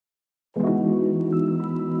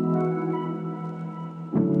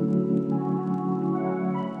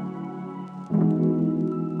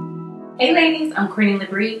Hey ladies, I'm Courtney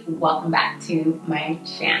Labree. Welcome back to my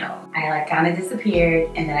channel. I kind of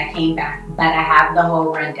disappeared and then I came back, but I have the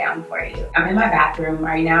whole rundown for you. I'm in my bathroom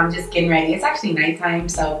right now. I'm just getting ready. It's actually nighttime,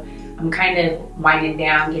 so I'm kind of winding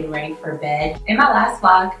down, getting ready for bed. In my last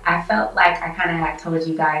vlog, I felt like I kind of had told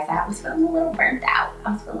you guys that I was feeling a little burnt out.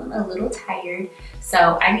 I was feeling a little tired.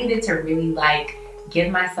 So I needed to really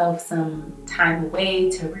give myself some time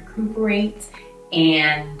away to recuperate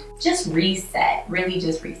and just reset, really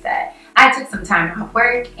just reset. I took some time off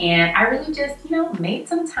work and I really just, made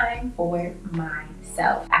some time for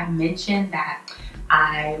myself. I mentioned that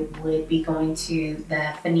I would be going to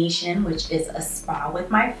the Phoenician, which is a spa with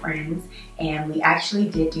my friends. And we actually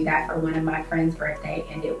did do that for one of my friends' birthday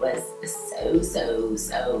and it was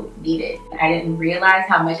so needed. I didn't realize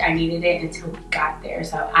how much I needed it until we got there.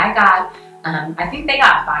 So I got, I think they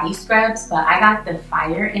got body scrubs, but I got the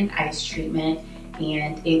fire and ice treatment.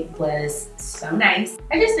 And it was so nice.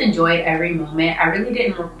 I just enjoyed every moment. I really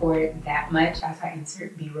didn't record that much as I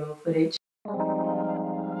insert B-roll footage.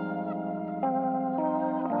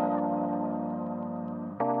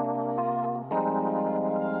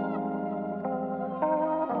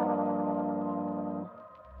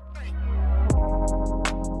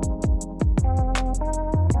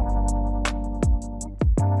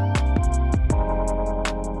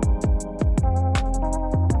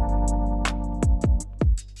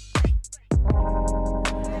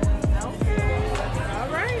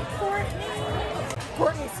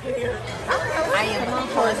 Courtney's scared. I am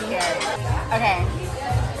so scared. Okay.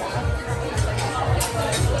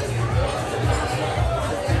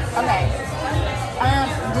 Okay.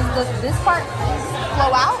 Does this part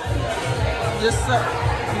flow out? Yes, sir.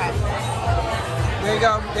 Okay. There you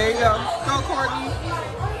go. There you go. Go, Courtney.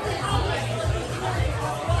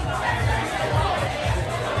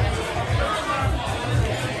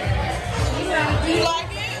 Do you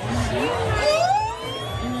like it?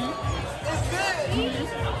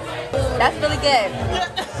 That's really good.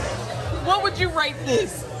 What would you rate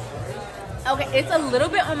this? Okay, it's a little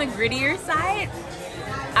bit on the grittier side.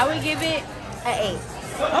 I would give it an 8.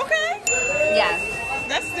 Okay. Yeah.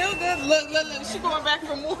 That's still good. Look. She's going back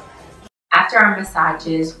for more. After our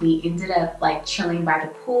massages, we ended up chilling by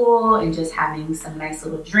the pool and just having some nice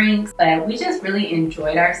little drinks. But we just really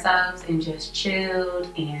enjoyed ourselves and just chilled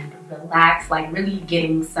and relaxed, really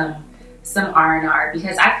getting some R&R,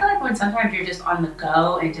 because I feel like when sometimes you're just on the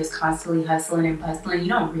go and just constantly hustling and bustling, you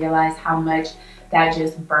don't realize how much that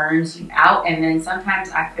just burns you out. And then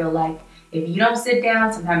sometimes I feel like if you don't sit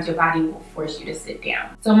down, sometimes your body will force you to sit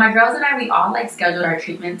down. So my girls and I, we all scheduled our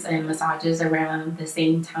treatments and massages around the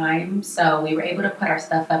same time. So we were able to put our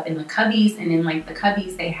stuff up in the cubbies, and in the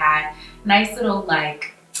cubbies they had nice little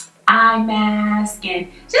eye mask and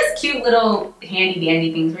just cute little handy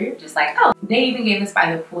dandy things where you're just oh, they even gave us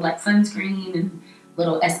by the pool sunscreen and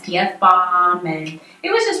little SPF balm, and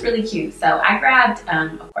it was just really cute. So I grabbed,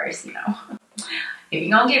 of course, if you're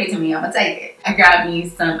gonna give it to me, I'm gonna take it. I grabbed me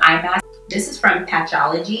some eye masks. This is from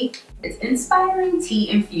Patchology. It's Inspiring Tea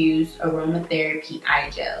Infused Aromatherapy Eye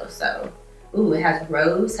Gel. So, ooh, it has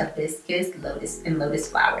rose, hibiscus, lotus, and lotus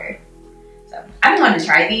flower. So I've been wanting to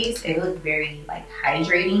try these. They look very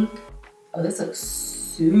hydrating. Oh, this looks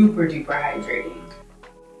super duper hydrating.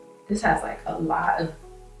 This has a lot of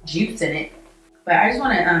juice in it. But I just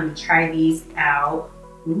want to try these out.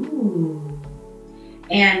 Ooh.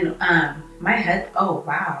 And oh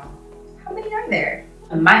wow, how many are there?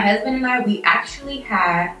 My husband and I, we actually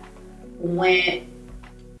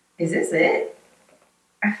is this it?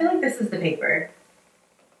 I feel like this is the paper.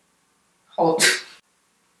 Hold.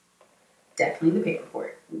 Definitely the paper for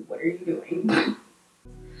it. What are you doing?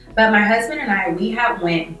 But my husband and I, we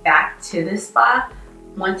went back to the spa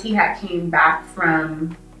once he came back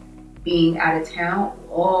from being out of town.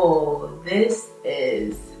 Oh, this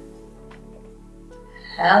is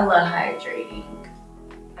hella hydrating.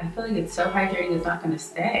 I feel like it's so hydrating it's not gonna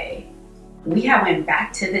stay. We went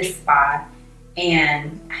back to this spa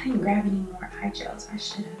and I didn't grab any more eye gels. I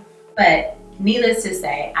should have. But needless to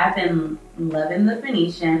say, I've been loving the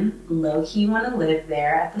Phoenician. Low-key want to live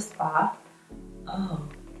there at the spa. Oh,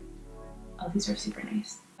 these are super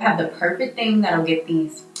nice. I have the perfect thing that'll get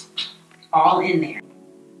these all in there.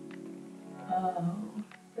 Oh,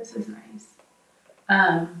 this is nice.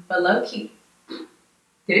 But low-key,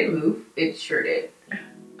 did it move? It sure did.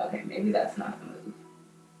 Okay, maybe that's not the move.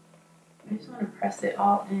 I just want to press it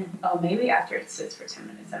all in. Oh, maybe after it sits for 10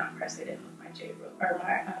 minutes, then I'll press it in with my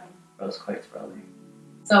my rose quartz roller.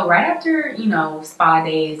 So right after, spa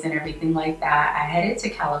days and everything like that, I headed to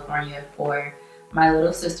California for my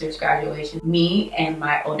little sister's graduation. Me and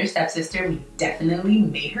my older stepsister, we definitely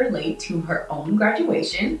made her late to her own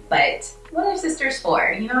graduation, but what are sisters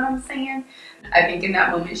for? You know what I'm saying? I think in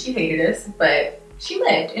that moment she hated us, but she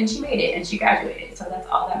lived and she made it and she graduated. So that's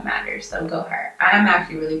all that matters. So go her. I'm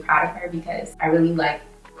actually really proud of her because I really like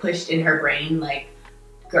pushed in her brain, like,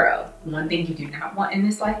 girl, one thing you do not want in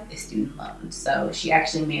this life is student loans. So she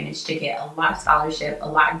actually managed to get a lot of scholarship, a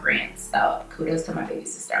lot of grants. So kudos to my baby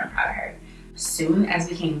sister, I'm proud of her. Soon as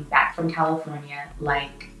we came back from California,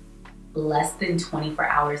 like less than 24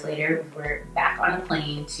 hours later, we're back on a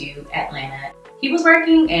plane to Atlanta. He was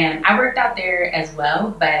working and I worked out there as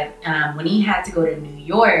well, but when he had to go to New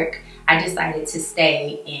York, I decided to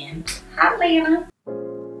stay in Atlanta.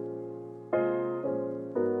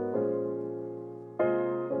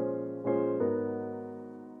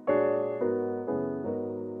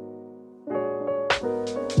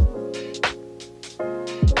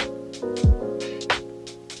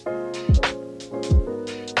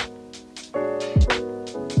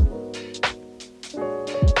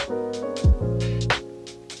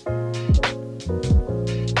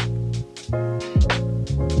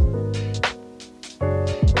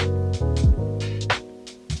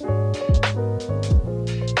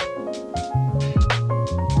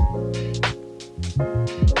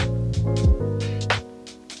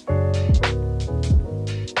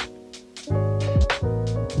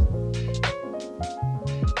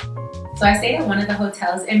 So I stayed at one of the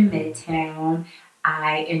hotels in Midtown.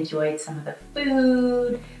 I enjoyed some of the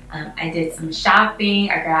food. I did some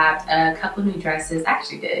shopping. I grabbed a couple new dresses. I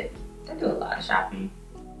actually did. I do a lot of shopping.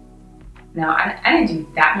 No, I didn't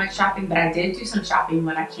do that much shopping, but I did do some shopping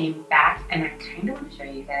when I came back, and I kind of want to show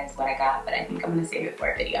you guys what I got, but I think I'm going to save it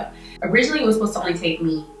for a video. Originally, it was supposed to only take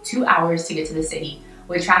me 2 hours to get to the city.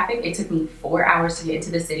 With traffic, it took me 4 hours to get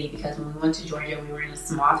into the city because when we went to Georgia, we were in a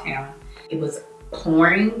small town. It was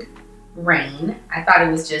pouring rain. I thought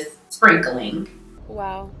it was just sprinkling.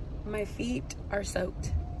 Wow, my feet are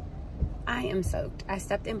soaked. I am soaked. I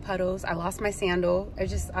stepped in puddles. I lost my sandal. I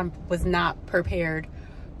was not prepared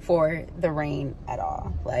for the rain at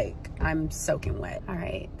all. Like, I'm soaking wet. All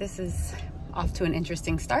right, this is off to an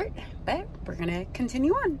interesting start, but we're gonna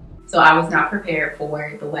continue on. So I was not prepared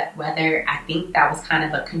for the wet weather. I think that was kind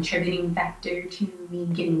of a contributing factor to me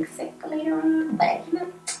getting sick later on, but you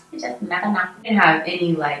know, it's just never know. I didn't have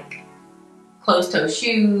any like closed-toe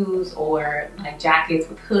shoes or like jackets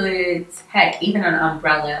with hoods, heck, even an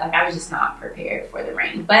umbrella. Like, I was just not prepared for the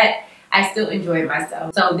rain, but I still enjoyed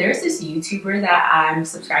myself. So there's this YouTuber that I'm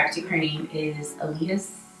subscribed to. Her name is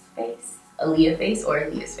Aaliyah's Face.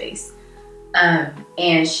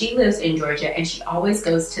 And she lives in Georgia and she always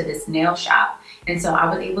goes to this nail shop. And so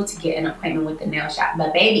I was able to get an appointment with the nail shop,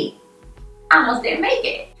 but baby, I almost didn't make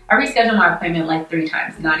it. I rescheduled my appointment like 3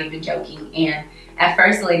 times, not even joking. And at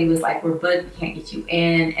first the lady was like, we're booked, we can't get you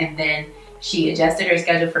in. And then she adjusted her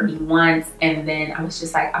schedule for me once. And then I was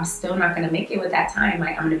just like, I'm still not gonna make it with that time.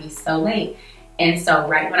 Like, I'm gonna be so late. And so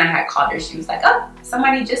right when I had called her, she was like, oh,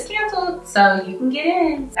 somebody just canceled, so you can get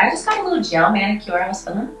in. I just got a little gel manicure. I was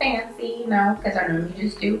feeling fancy, you know, because I normally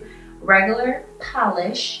just do regular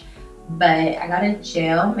polish. But I got a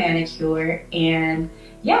gel manicure, and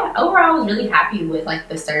yeah, overall I was really happy with like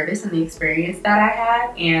the service and the experience that I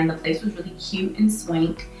had, and the place was really cute and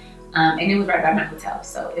swank, and it was right by my hotel,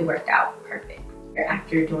 so it worked out perfect.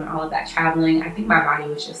 After doing all of that traveling, I think my body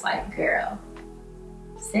was just like, girl,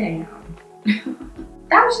 sit down.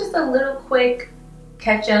 That was just a little quick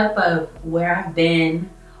catch up of where I've been,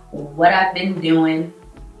 what I've been doing,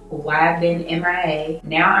 why I've been MIA.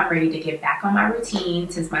 Now I'm ready to get back on my routine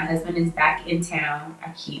since my husband is back in town.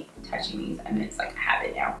 I keep touching these and it's like a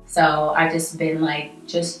habit now. So I've just been like,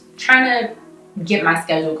 just trying to get my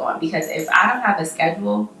schedule going, because if I don't have a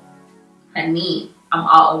schedule, honey, I'm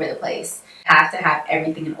all over the place. I have to have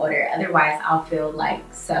everything in order. Otherwise, I'll feel like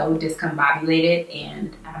so discombobulated,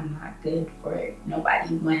 and I'm not good for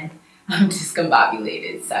nobody when I'm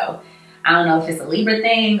discombobulated. So I don't know if it's a Libra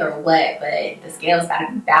thing or what, but the scale's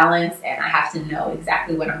gotta be balanced and I have to know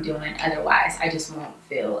exactly what I'm doing. Otherwise, I just won't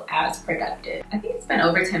feel as productive. I think it's been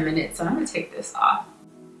over 10 minutes, so I'm gonna take this off.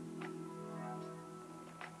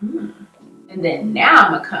 And then now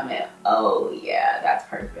I'm gonna come in. Oh yeah, that's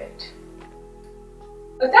perfect.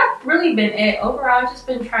 But that's really been it. Overall, I've just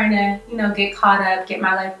been trying to, you know, get caught up, get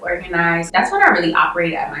my life organized. That's when I really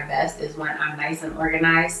operate at my best, is when I'm nice and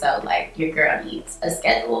organized. So like, your girl needs a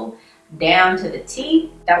schedule down to the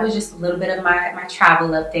T. That was just a little bit of my travel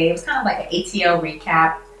update. It was kind of like an ATL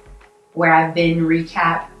recap, where I've been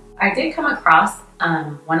recap. I did come across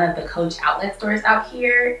one of the Coach outlet stores out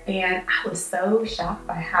here, and I was so shocked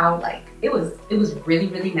by how like it was really,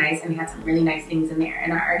 really nice, and it had some really nice things in there,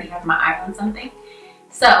 and I already have my eye on something.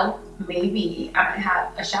 So maybe I might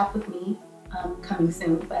have a shop with me coming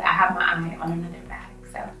soon, but I have my eye on another bag.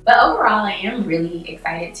 So, but overall, I am really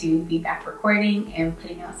excited to be back recording and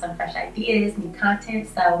putting out some fresh ideas, new content.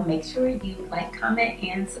 So make sure you like, comment,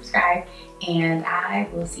 and subscribe, and I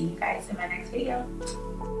will see you guys in my next video.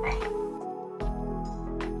 Bye.